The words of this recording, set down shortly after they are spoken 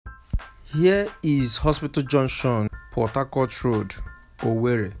Here is Hospital Junction, Port Harcourt Road,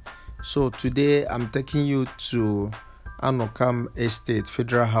 Owerri. So today I'm taking you to Anukam Estate,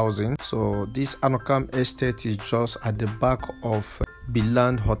 Federal Housing. So this Anukam Estate is just at the back of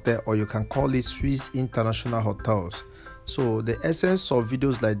Biland Hotel, or you can call it Swiss International Hotels. So the essence of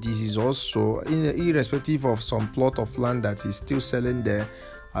videos like this is also, irrespective of some plot of land that is still selling there,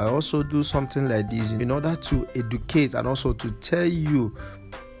 I also do something like this in order to educate and also to tell you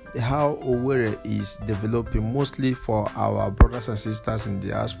how Owerri is developing, mostly for our brothers and sisters in the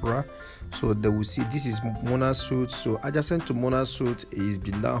diaspora. So they will see this is Mona Suite. So adjacent to Mona Suite is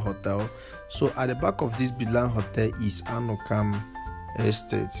Biland Hotel. So at the back of this Biland Hotel is Anukam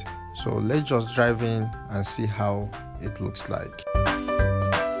Estate. So let's just drive in and see how it looks like.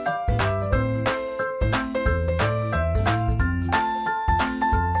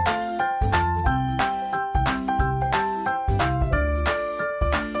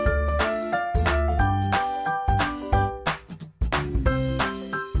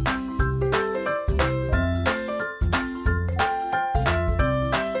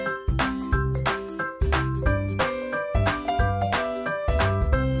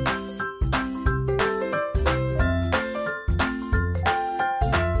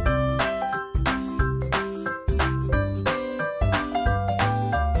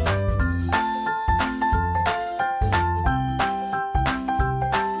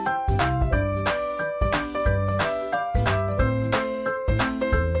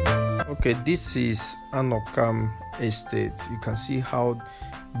 Okay, this is Anukam Estate. You can see how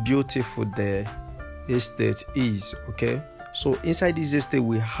beautiful the estate is. Okay, so inside this estate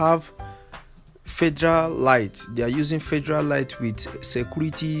we have federal light. They are using federal light with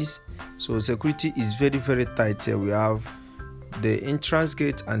securities. So security is very tight here. We have the entrance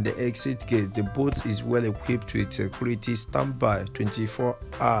gate and the exit gate. The boat is well equipped with security standby 24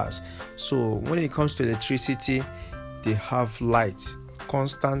 hours. So when it comes to electricity, they have light,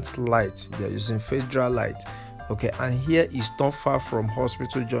 constant light. They are using federal light. Okay, and here is not far from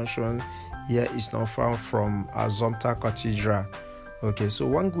Hospital Junction. Here is not far from Azomta Cathedral. Okay, so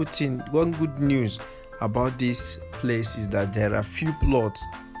one good news about this place is that there are few plots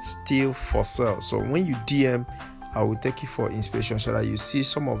still for sale. So when you DM, I will take you for inspection so that you see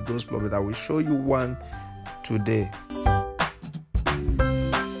some of those plots. But I will show you one today.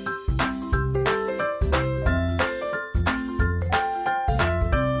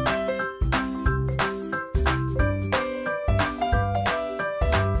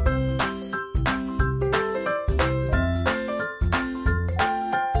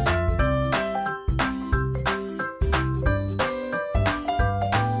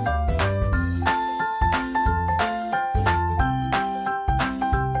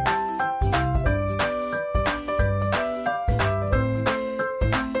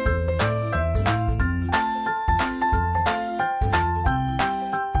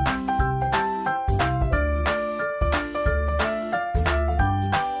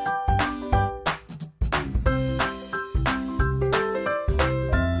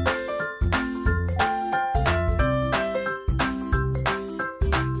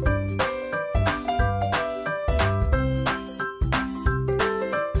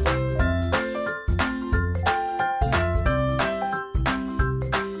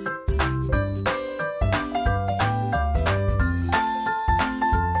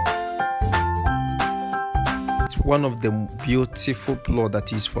 One of the beautiful plot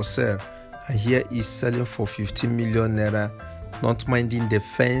that is for sale, and here is selling for 15 million naira, not minding the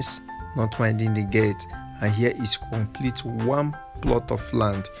fence, not minding the gate. And here is complete one plot of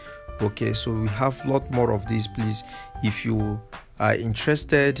land. Okay, so we have a lot more of this. Please, if you are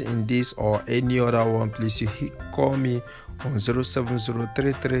interested in this or any other one, please you call me on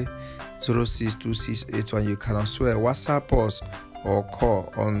 07033 062681. You can also WhatsApp us or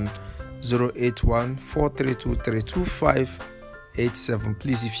call on 081-432-32587.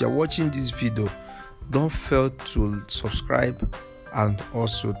 Please, if you're watching this video, don't fail to subscribe and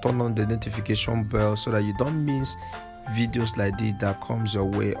also turn on the notification bell so that you don't miss videos like this that comes your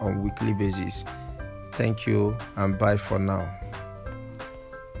way on weekly basis. Thank you and bye for now.